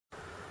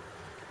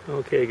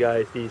Okay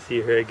guys, DC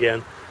here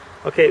again.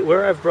 Okay,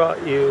 where I've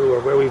brought you, or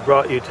where we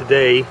brought you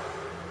today,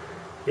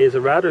 is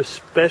a rather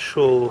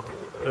special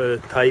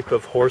type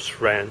of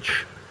horse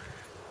ranch.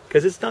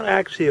 Because it's not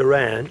actually a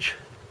ranch.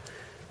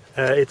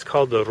 It's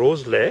called the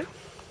Rosle.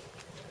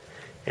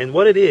 And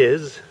what it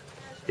is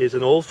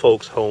an old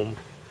folks home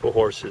for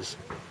horses.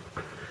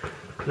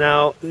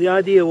 Now, the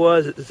idea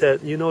was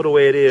that, you know the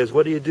way it is,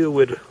 what do you do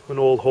with an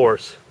old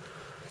horse?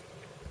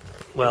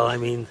 Well, I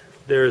mean,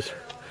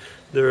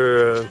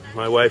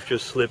 my wife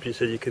just slipped. She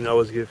said you can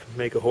always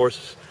make a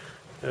horse,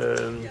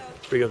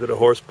 bring them to the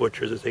horse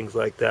butchers or things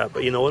like that.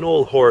 But you know, an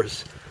old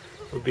horse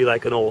would be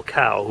like an old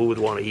cow. Who would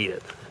want to eat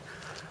it?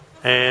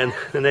 And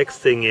the next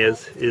thing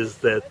is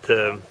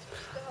that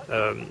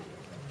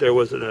there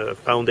was a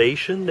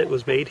foundation that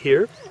was made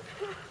here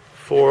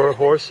for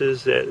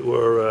horses that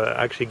were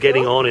actually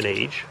getting on in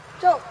age,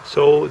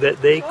 so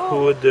that they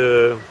could.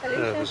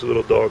 There's a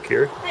little dog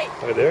here.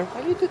 Hi there.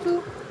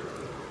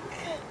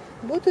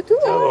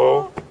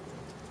 Hello.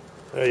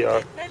 There you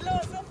are.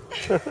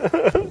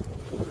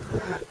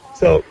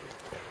 So,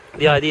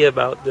 the idea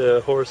about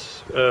the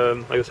horse,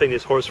 like I was saying,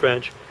 this horse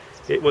ranch,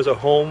 it was a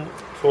home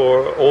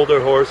for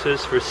older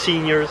horses, for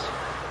seniors,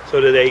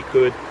 so that they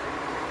could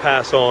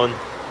pass on,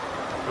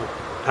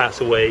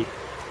 pass away,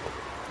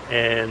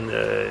 and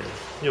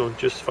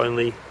just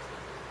finally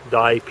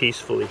die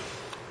peacefully.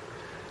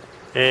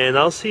 And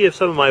I'll see if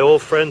some of my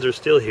old friends are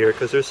still here,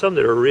 because there's some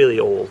that are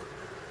really old.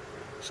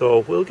 So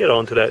we'll get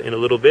on to that in a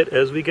little bit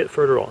as we get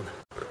further on.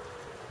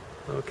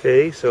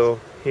 Okay, so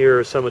here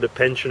are some of the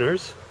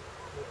pensioners.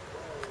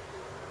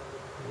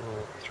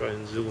 I'll try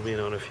and zoom in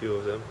on a few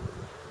of them.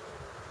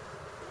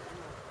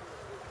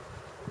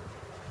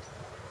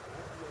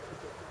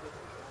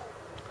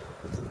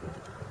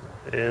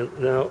 And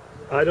now,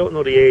 I don't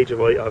know the age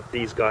of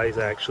these guys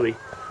actually,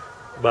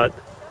 but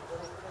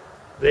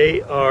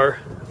they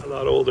are a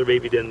lot older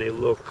maybe than they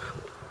look.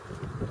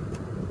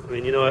 I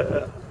mean, you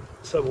know,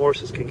 some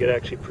horses can get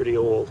actually pretty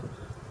old.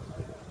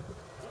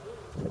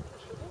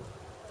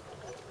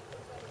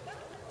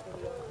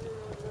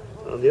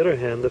 On the other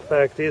hand, the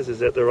fact is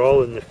that they're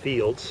all in the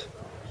fields,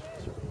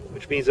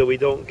 which means that we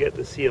don't get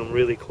to see them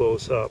really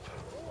close up.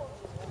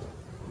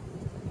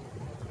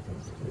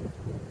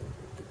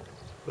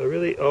 I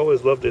really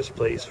always love this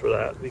place for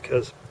that,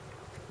 because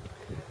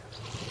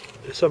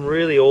there's some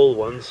really old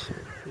ones.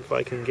 If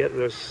I can get,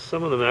 there's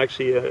some of them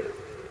actually,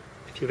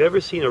 if you've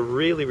ever seen a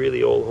really,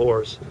 really old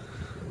horse,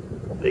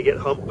 they get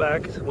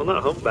humpbacked. Well,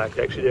 not humpbacked,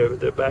 actually,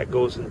 their back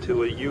goes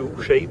into a U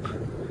shape.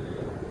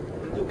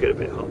 They'll get a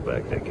bit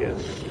humpbacked, I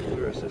guess.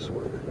 Where is this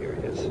one? Here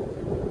it is.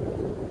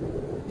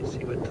 You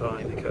see with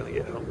time, they kind of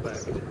get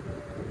humpbacked.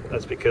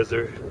 That's because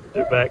their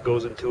back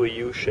goes into a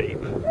U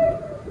shape.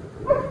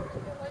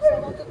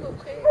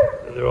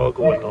 And they're all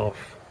going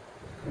off.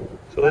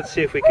 So let's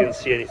see if we can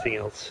see anything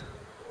else.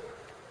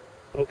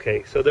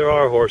 Okay, so there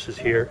are horses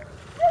here,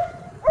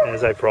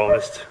 as I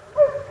promised.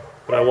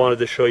 But I wanted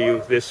to show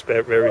you this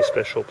very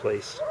special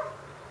place.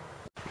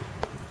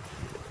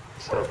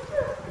 So,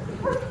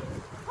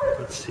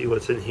 let's see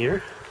what's in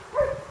here.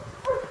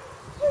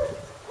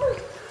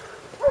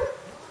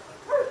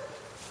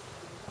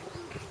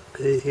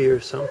 I hear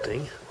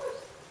something.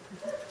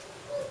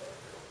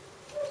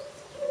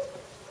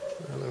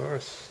 Well,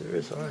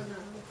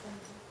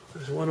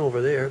 there's one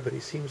over there, but he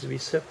seems to be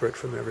separate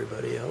from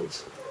everybody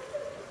else.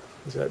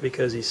 Is that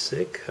because he's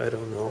sick? I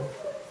don't know.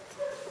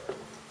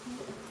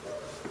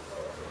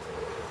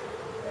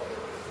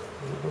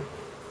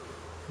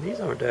 These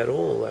aren't that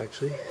old,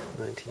 actually.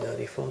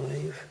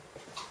 1995.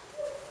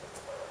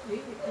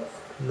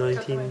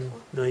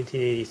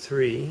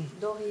 1983.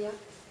 Doria.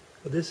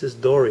 Well, this is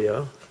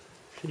Doria.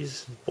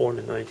 She's born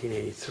in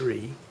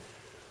 1983.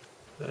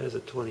 That is a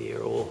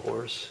 20-year-old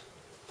horse.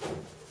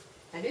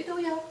 Salut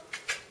Doria.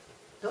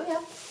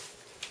 Doria.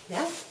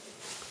 Yeah.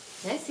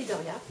 Nice,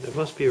 Doria. There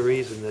must be a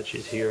reason that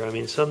she's here. I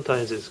mean,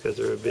 sometimes it's because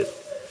they're a bit,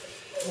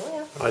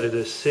 Doria. either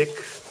they're sick.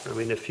 I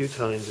mean, a few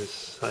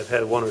times I've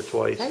had one or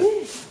twice.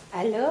 Salut.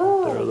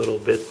 Hello. They're a little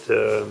bit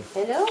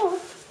Hello.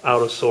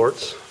 out of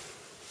sorts.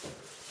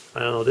 I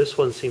don't know, this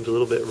one seems a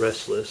little bit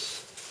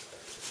restless.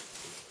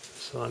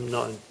 So I'm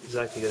not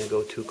exactly going to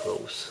go too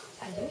close.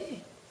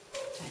 Salut.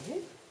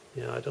 Salut.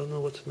 Yeah, I don't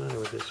know what's the matter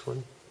with this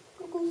one.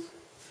 Coucou.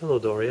 Hello,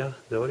 Doria.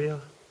 Doria?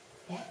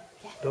 Yeah,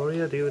 yeah.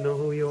 Doria, do you know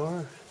who you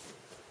are?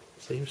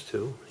 Seems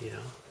to,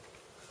 yeah.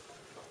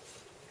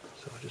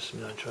 So I'm just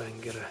going to try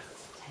and get a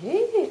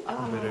Salut.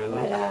 better look.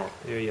 Voilà.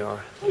 There you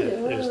are. Hello.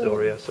 Yeah, there's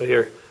Doria. So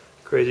here,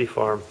 Crazy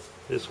Farm.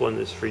 This one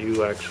is for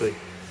you, actually.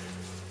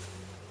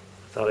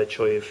 Thought I'd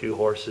show you a few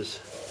horses.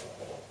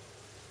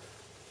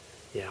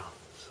 Yeah.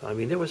 So, I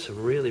mean, there were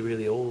some really,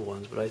 really old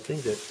ones, but I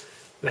think that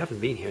we haven't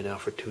been here now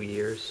for 2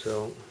 years,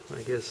 so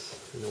I guess,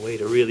 in a way,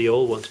 the really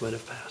old ones might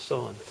have passed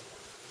on.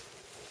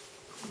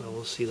 Well,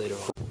 we'll see later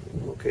on.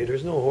 Okay,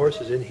 there's no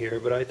horses in here,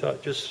 but I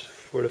thought just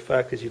for the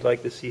fact that you'd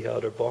like to see how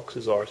their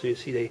boxes are. So you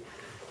see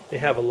they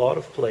have a lot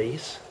of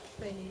place.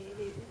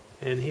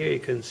 And here you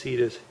can see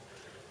this.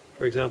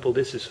 For example,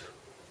 this is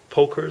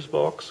poker's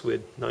box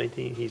with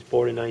 19. He's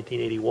born in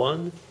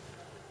 1981.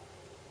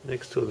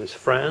 Next to him is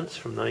France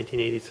from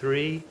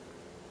 1983.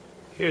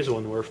 Here's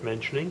one worth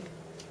mentioning.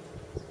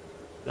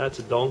 That's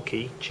a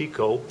donkey,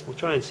 Chico. We'll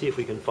try and see if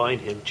we can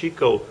find him.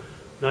 Chico,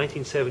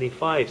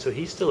 1975, so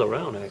he's still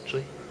around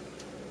actually.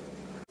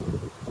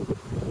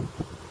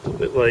 A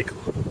bit like,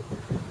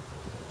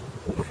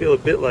 I feel a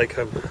bit like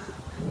I'm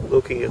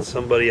looking at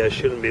somebody I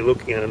shouldn't be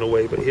looking at in a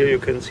way, but here you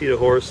can see the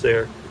horse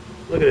there.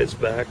 Look at its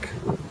back.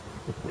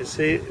 You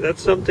see,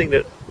 that's something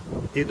that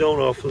you don't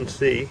often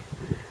see.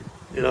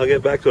 And I'll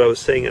get back to what I was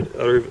saying in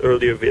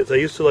earlier vids. I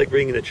used to like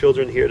bringing the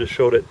children here to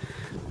show that,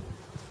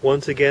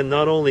 once again,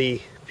 not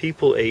only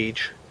people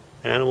age,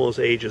 animals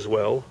age as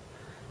well.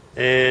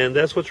 And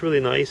that's what's really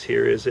nice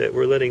here, is that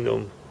we're letting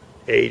them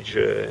age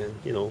and,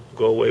 you know,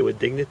 go away with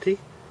dignity.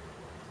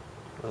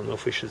 I don't know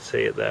if we should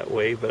say it that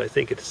way, but I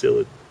think it's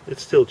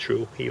still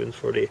true, even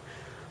for the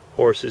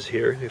horses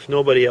here. If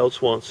nobody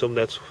else wants them,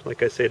 that's,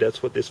 like I say,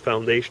 that's what this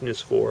foundation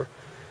is for,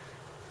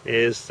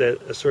 is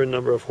that a certain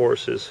number of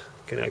horses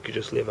can actually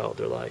just live out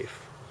their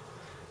life.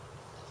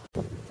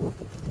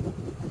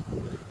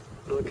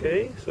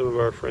 Okay, some of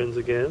our friends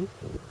again.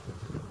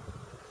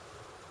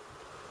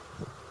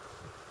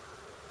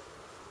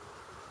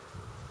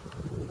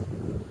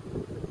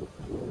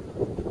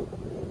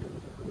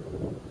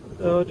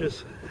 Oh,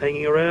 just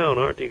hanging around,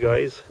 aren't you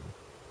guys?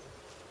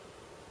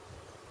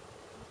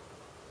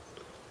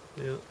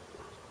 Yeah.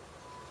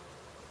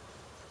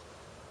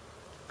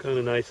 Kind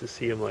of nice to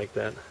see him like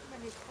that.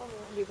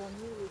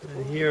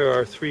 And here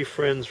are 3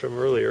 friends from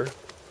earlier.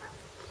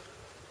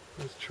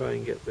 Let's try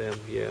and get them.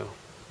 Yeah,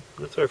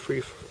 that's our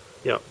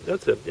yeah,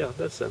 that's it. Yeah,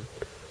 that's them.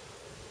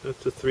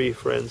 That's the 3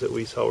 friends that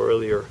we saw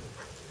earlier.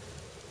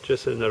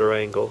 Just at another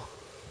angle.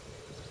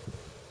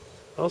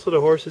 Also,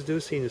 the horses do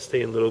seem to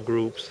stay in little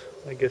groups.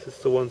 I guess it's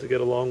the ones that get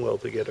along well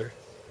together.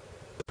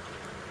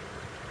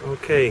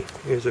 Okay,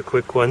 here's a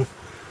quick one.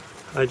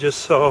 I just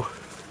saw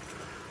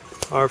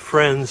our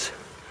friends,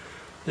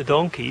 the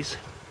donkeys,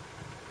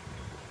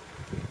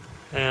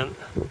 and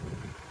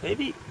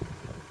maybe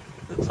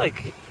looks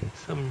like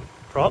some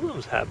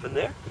problems happened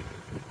there.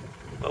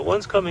 But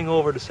one's coming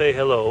over to say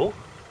hello.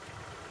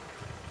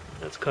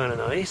 That's kind of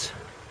nice.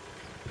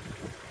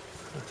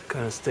 I have to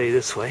kind of stay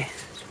this way.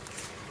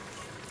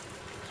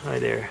 Hi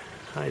there.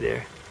 Hi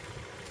there.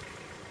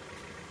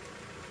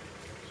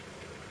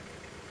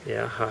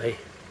 Yeah, hi.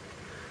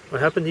 What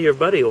happened to your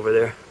buddy over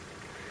there?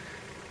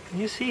 Can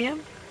you see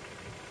him?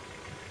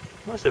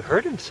 He must have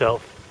hurt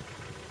himself.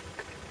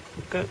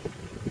 Got,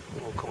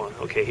 oh, come on.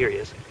 Okay, here he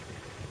is.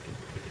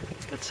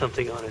 Got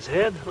something on his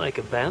head, like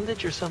a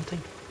bandage or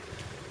something.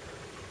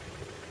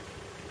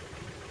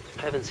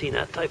 I haven't seen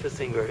that type of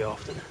thing very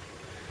often.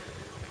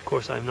 Of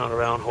course, I'm not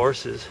around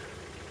horses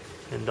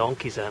and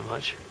donkeys that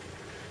much.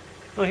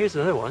 Oh, here's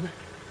another one.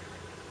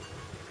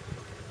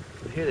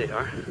 Here they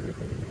are.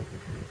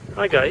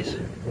 Hi, guys.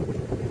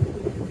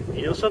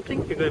 You know something?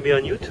 You're going to be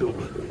on YouTube.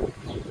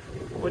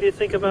 What do you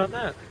think about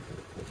that?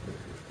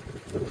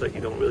 Looks like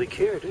you don't really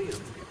care, do you?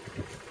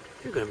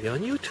 You're going to be on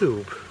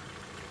YouTube.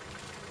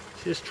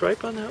 See the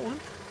stripe on that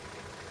one?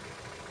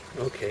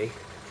 Okay.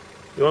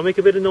 You want to make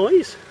a bit of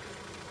noise?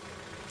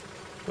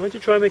 Why don't you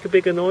try and make a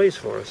big noise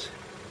for us?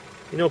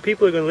 You know,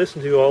 people are going to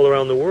listen to you all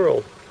around the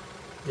world.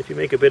 If you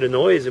make a bit of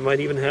noise, it might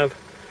even have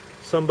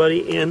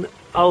somebody in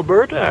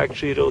Alberta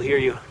actually that'll hear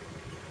you.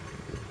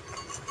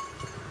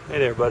 Hey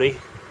there, buddy.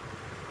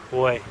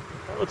 Boy,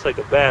 that looks like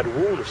a bad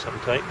wound of some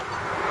type.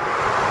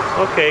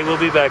 Okay, we'll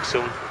be back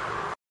soon.